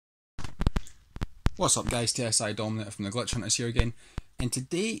What's up guys, TSI Dominator from the Glitch Hunters here again, and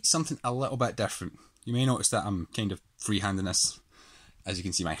today something a little bit different. You may notice that I'm kind of freehanding this, as you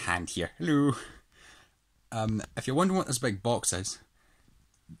can see my hand here. Hello! If you're wondering what this big box is,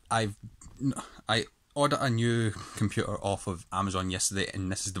 I ordered a new computer off of Amazon yesterday and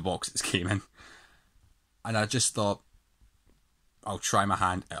this is the box it's came in. And I just thought, I'll try my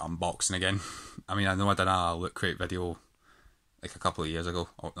hand at unboxing again. I mean, I know I did a Loot Crate video like a couple of years ago.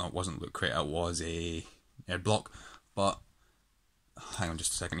 Oh, no, it wasn't Loot Crate, it was a Nerdblock. But hang on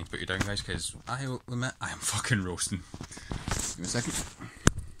just a second, I need to put you down guys, because I will admit I am fucking roasting. Give me a second.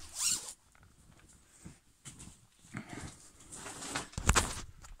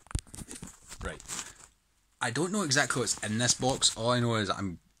 Right. I don't know exactly what's in this box. All I know is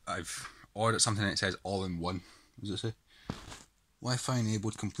I've ordered something that says all-in-one. What does it say? Wi-Fi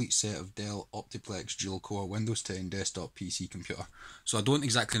enabled complete set of Dell Optiplex dual core Windows 10 desktop PC computer. So I don't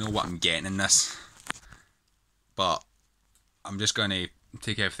exactly know what I'm getting in this, but I'm just going to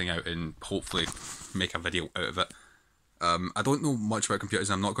take everything out and hopefully make a video out of it. I don't know much about computers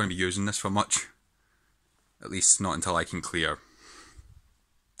and I'm not going to be using this for much. At least not until I can clear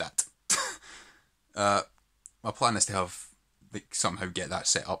that. My plan is to have, like, somehow get that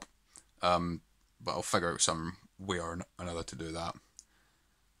set up. But I'll figure out some way or another to do that.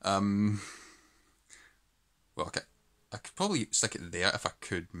 Well, okay, I could probably stick it there if I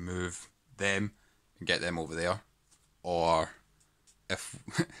could move them and get them over there, or if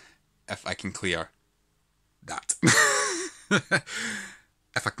if I can clear that.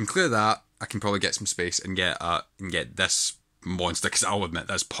 If I can clear that, I can probably get some space and get this monster, because I'll admit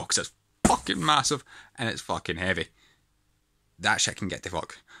this box is fucking massive and it's fucking heavy. That shit can get to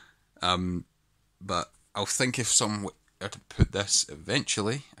fuck. But I'll think of somewhere to put this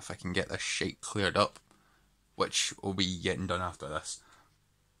eventually, if I can get this shit cleared up, which will be getting done after this.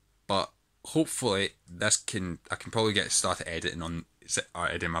 But hopefully I can probably get started editing my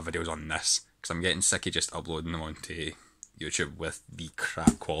videos on this, because I'm getting sick of just uploading them onto YouTube with the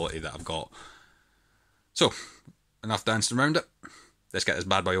crap quality that I've got. So, enough dancing around it, let's get this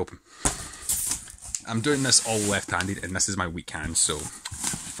bad boy open. I'm doing this all left-handed and this is my weak hand, so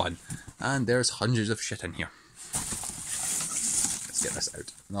fun. And there's hundreds of shit in here. Let's get this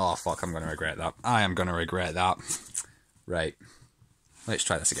out. Oh fuck, I'm gonna regret that. I am gonna regret that. Right. Let's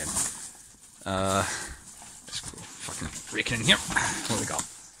try this again. Let's go fucking breaking in here. What we got?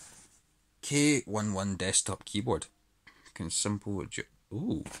 K11 desktop keyboard. Can simple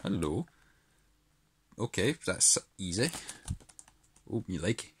ooh, hello. Okay, that's easy. Oh, you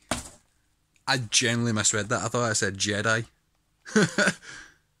like? I genuinely misread that. I thought I said Jedi.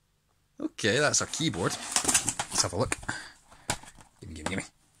 Okay, that's our keyboard. Let's have a look. Gimme.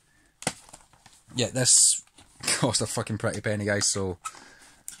 Yeah, this cost a fucking pretty penny, guys, so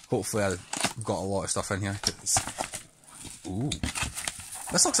hopefully I've got a lot of stuff in here. Ooh.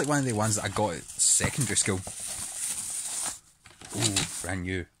 This looks like one of the ones that I got at secondary school. Ooh, brand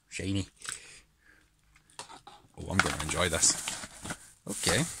new. Shiny. Oh, I'm going to enjoy this.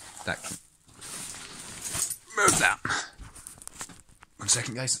 Okay, that can... Move that. 1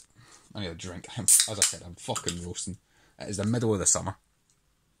 second, guys. I need a drink. As I said, I'm fucking roasting. It is the middle of the summer.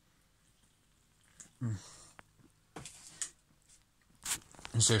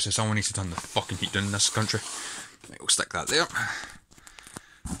 Seriously, someone needs to turn the fucking heat down in this country. Right, we'll stick that there.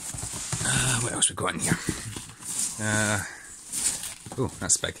 What else we got in here? Oh,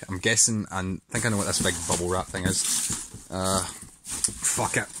 that's big. I'm guessing, I think I know what this big bubble wrap thing is.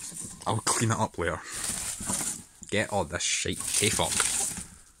 Fuck it. I'll clean it up later. Get all this shite. K-fuck.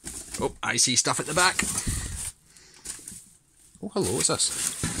 Oh, I see stuff at the back. Oh, hello, what's this?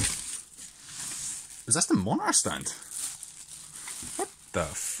 Is this the monitor stand? What the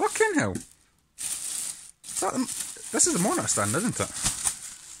fucking hell? This is the monitor stand, isn't it?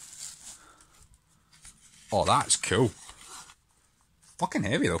 Oh, that's cool. Fucking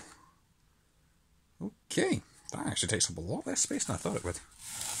heavy, though. Okay. That actually takes up a lot less space than I thought it would.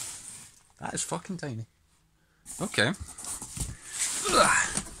 That is fucking tiny. Okay.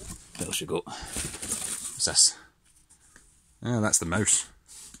 What else you got? What's this? Oh, that's the mouse.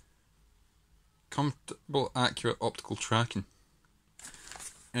 Comfortable, accurate optical tracking.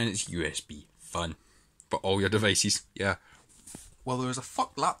 And it's USB. Fun. For all your devices. Yeah. Well, there's a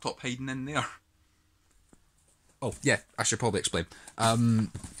fuck laptop hiding in there. Oh, yeah, I should probably explain.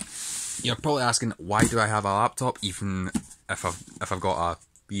 You're probably asking, why do I have a laptop even if I've got a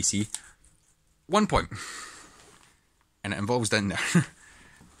PC? 1 point. And it involves down there.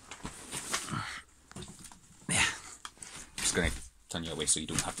 Yeah. Just gonna turn you away so you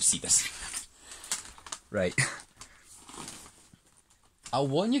don't have to see this. Right. I'll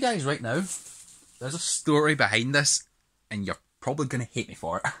warn you guys right now, There's a story behind this, and you're probably going to hate me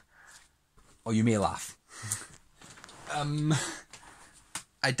for it. Or you may laugh.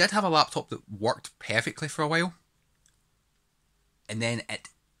 I did have a laptop that worked perfectly for a while. And then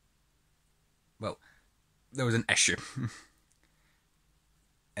there was an issue.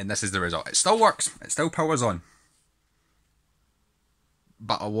 And this is the result. It still works. It still powers on.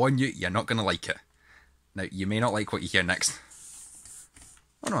 But I warn you, you're not going to like it. Now, you may not like what you hear next.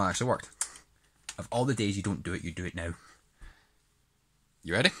 Oh no, it actually worked. Of all the days you don't do it, you do it now.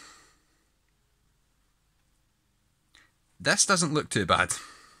 You ready? This doesn't look too bad.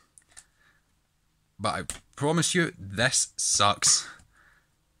 But I promise you, this sucks.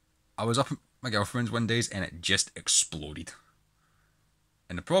 I was up at my girlfriend's one day and it just exploded.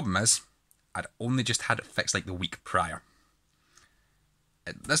 And the problem is, I'd only just had it fixed like the week prior.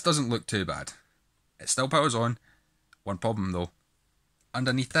 This doesn't look too bad. It still powers on. One problem though.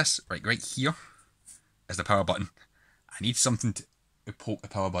 Underneath this, right here, is the power button. I need something to poke the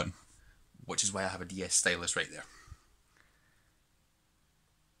power button. Which is why I have a DS stylus right there.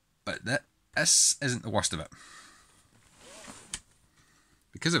 But this isn't the worst of it.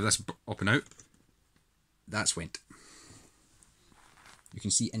 Because of this up and out, that's went. You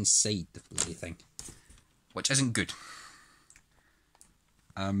can see inside the bloody thing, which isn't good.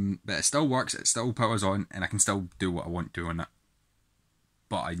 But it still works, it still powers on, and I can still do what I want to on it.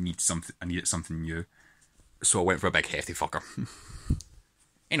 But I needed something new, so I went for a big hefty fucker.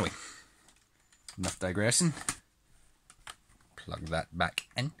 Anyway, enough digressing. Plug that back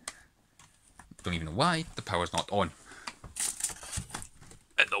in. Don't even know why the power's not on.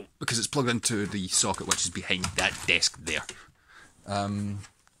 No, because it's plugged into the socket which is behind that desk there.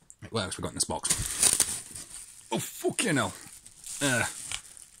 What else we got in this box? Oh, fucking hell.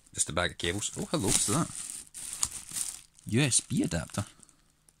 Just a bag of cables. Oh, hello, what's that? USB adapter.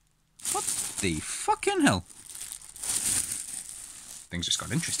 What the fucking hell? Things just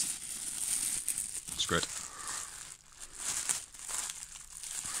got interesting. Screw it.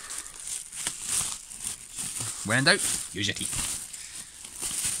 When in doubt, use your teeth.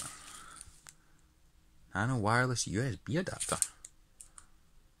 Nano wireless USB adapter.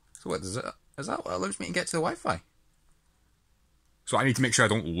 So what is it? Is that what allows me to get to the Wi-Fi? So I need to make sure I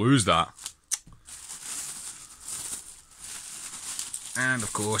don't lose that. And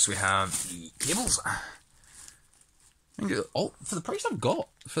of course we have the cables. Oh, for the price I've got,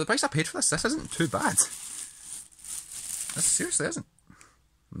 for the price I paid for this isn't too bad. This seriously isn't.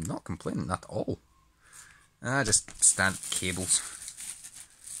 I'm not complaining at all. Just standard cables.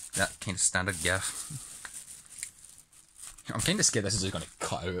 That kind of standard gaff. I'm kind of scared this is going to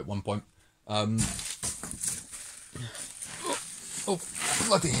cut out at one point. Oh,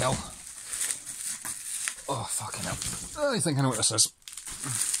 bloody hell. Oh, fucking hell. I think I know what this is.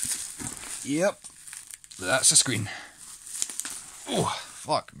 Yep. That's the screen. Oh,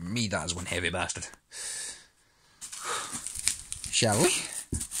 fuck me, that is one heavy bastard. Shall we?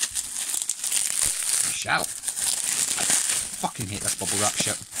 Shall. I fucking hate this bubble wrap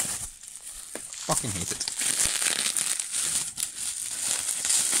shit. Fucking hate it.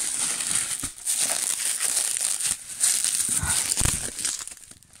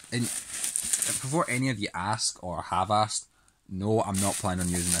 And before any of you ask or have asked, no, I'm not planning on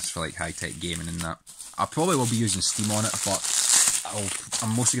using this for like high-tech gaming and that. I probably will be using Steam on it, but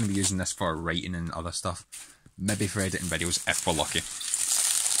I'm mostly going to be using this for writing and other stuff. Maybe for editing videos if we're lucky.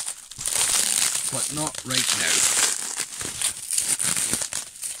 But not right now.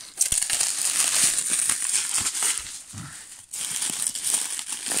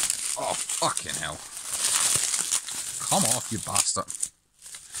 Oh, fucking hell. Come off, you bastard.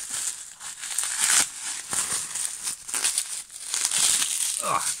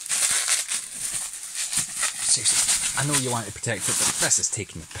 Ugh. Seriously, I know you want to protect it, but this is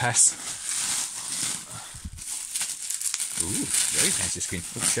taking the piss. Ooh, very fancy screen.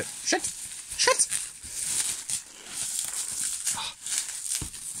 Oh, shit. Shit! Shit!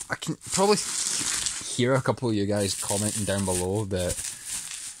 I can probably hear a couple of you guys commenting down below that,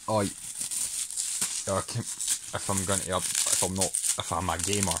 oh, if I'm a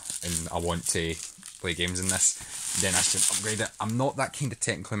gamer and I want to play games in this, then I should upgrade it. I'm not that kind of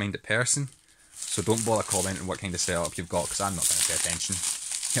technically minded person, so don't bother commenting what kind of setup you've got, because I'm not going to pay attention.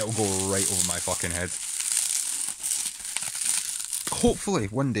 It'll go right over my fucking head. Hopefully,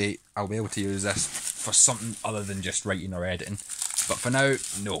 one day, I'll be able to use this for something other than just writing or editing. But for now,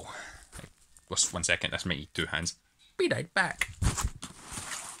 no. Just 1 second, this might need 2 hands. Be right back.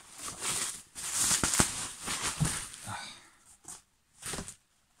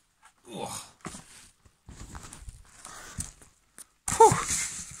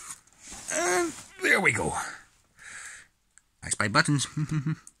 There we go. I spy buttons.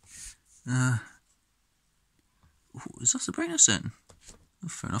 Is this the brightness setting? Oh,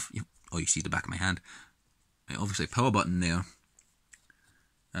 fair enough. You see the back of my hand. Right, obviously, power button there.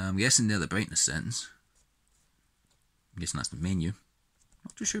 I'm guessing they're the brightness settings. I'm guessing that's the menu.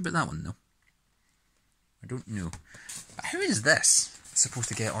 Not too sure about that one though. I don't know. But how is this supposed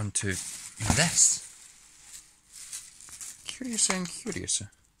to get onto this? Curious and curious.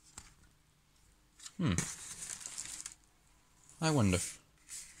 I wonder.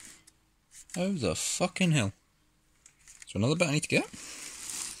 How the fucking hell? So another bit I need to get?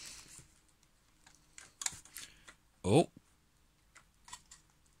 Oh.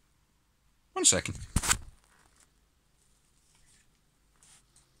 1 second.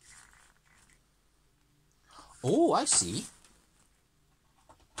 Oh, I see.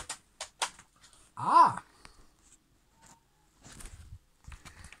 Ah.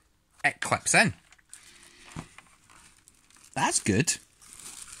 It clips in. That's good.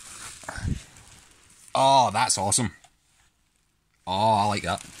 Oh, that's awesome. Oh, I like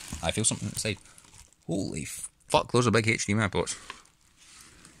that. I feel something inside. Holy fuck, those are big HDMI ports.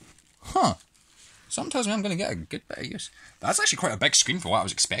 Huh. Something tells me I'm going to get a good bit of use. That's actually quite a big screen for what I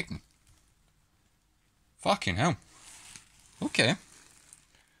was expecting. Fucking hell. Okay.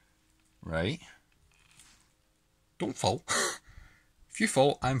 Right. Don't fall. If you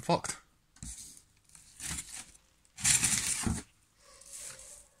fall, I'm fucked.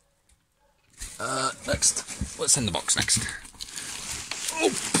 Next. What's in the box next?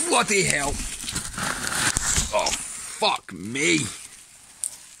 Oh, bloody hell. Oh, fuck me.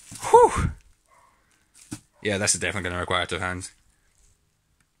 Whew. Yeah, this is definitely going to require 2 hands.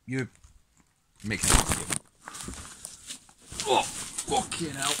 You make me. Oh,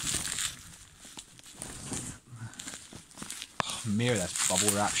 fucking hell. Oh, mere this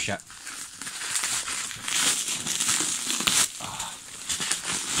bubble wrap shit.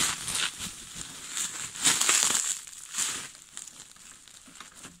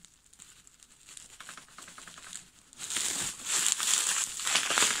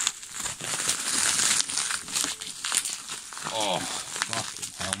 Oh,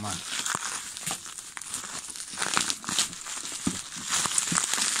 fucking hell, man.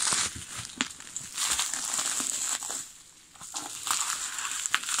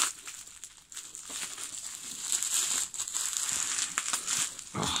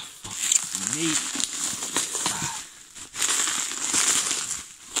 Oh, fuck me.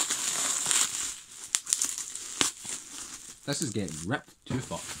 This is getting ripped too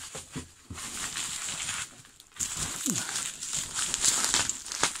far.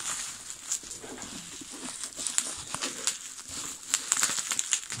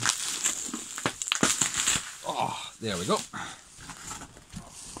 Oh, there we go.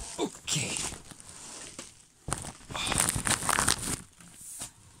 Okay.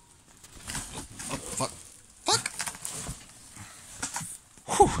 Oh, fuck. Fuck!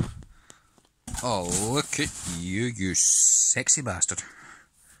 Whew. Oh, look at you, you sexy bastard.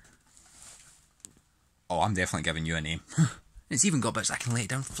 Oh, I'm definitely giving you a name. It's even got bits I can lay it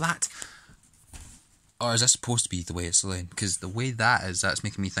down flat. Or is this supposed to be the way it's laid? Because the way that is, that's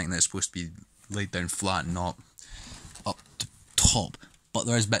making me think that it's supposed to be laid down flat and not up the top. But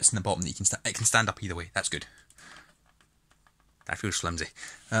there is bits in the bottom that you can it can stand up either way. That's good. That feels flimsy.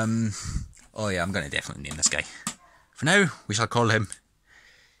 Oh yeah, I'm going to definitely name this guy. For now, we shall call him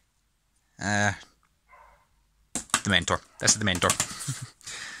the Mentor. This is the Mentor.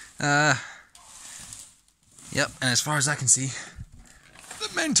 Yep, and as far as I can see, the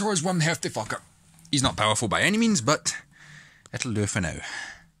Mentor is one hefty fucker. He's not powerful by any means, but it'll do for now.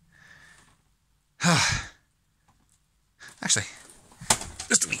 Actually,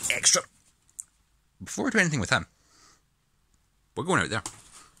 just a wee extra. Before we do anything with him, we're going out there.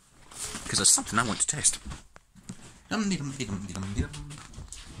 Because there's something I want to test. 2,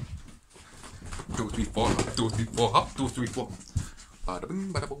 3, 4, 2, 3, 4, up, 2, 3, 4. Bada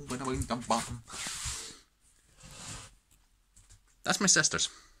boom, bada boom, bada boom, dum bum. That's my sister's.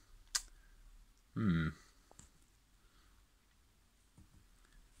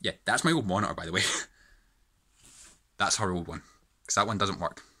 Yeah, that's my old monitor, by the way. That's her old one. Because that one doesn't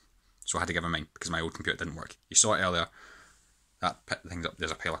work. So I had to give her mine, because my old computer didn't work. You saw it earlier. That thing's up,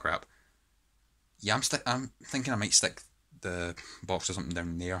 there's a pile of crap. Yeah, I'm thinking I might stick the box or something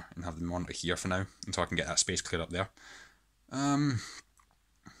down there and have the monitor here for now, until I can get that space cleared up there.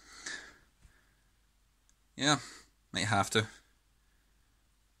 Yeah, might have to.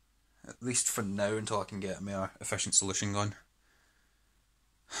 At least for now, until I can get a more efficient solution going.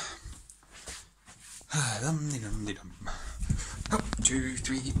 2,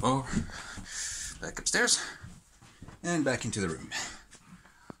 3, 4. back upstairs, and back into the room.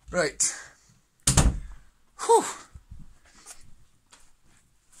 Right. Whew.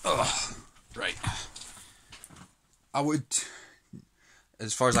 Oh, right. I would,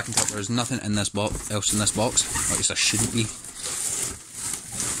 as far as I can tell, there's nothing in this else in this box. Or at least there shouldn't be.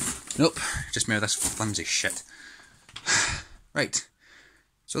 Nope, just more of this flimsy shit. Right.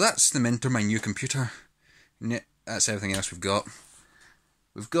 So that's the Mentor, my new computer. That's everything else we've got.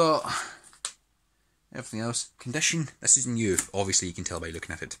 We've got everything else. Condition. This is new. Obviously, you can tell by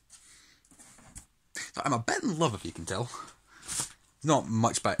looking at it. So I'm a bit in love, if you can tell. Not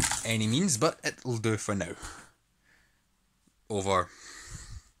much by any means, but it'll do for now. Over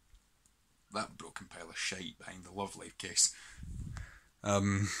that broken pile of shite behind the Love Life case.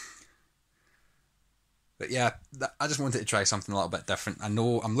 But yeah, I just wanted to try something a little bit different. I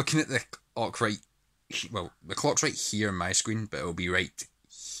know I'm looking at the clock right. Well, the clock's right here on my screen, but it'll be right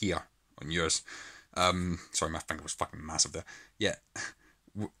here on yours. Sorry, my finger was fucking massive there. Yeah,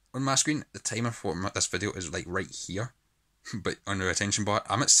 on my screen, the timer for this video is like right here, but on the attention bar,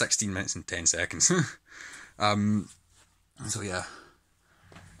 I'm at 16 minutes and 10 seconds. So yeah,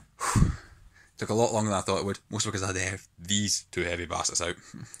 took a lot longer than I thought it would, mostly because I had to have these two heavy bastards out.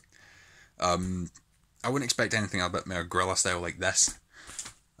 I wouldn't expect anything a bit more guerrilla style like this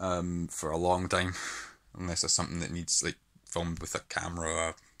for a long time, unless it's something that needs like filmed with a camera or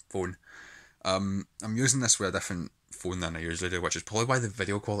a phone. I'm using this with a different phone than I usually do, which is probably why the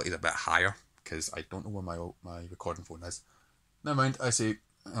video quality is a bit higher, because I don't know where my recording phone is. Never mind, I say,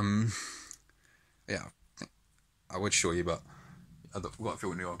 yeah, I would show you, but I've got a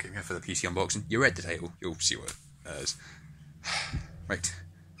feeling you all came here for the PC unboxing. You read the title, you'll see what it is. Right,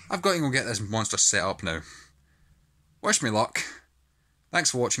 I've got to go get this monster set up now. Wish me luck.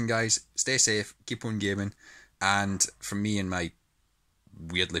 Thanks for watching, guys. Stay safe, keep on gaming, and from me and my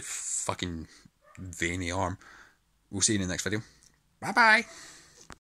weirdly fucking veiny arm, we'll see you in the next video. Bye bye!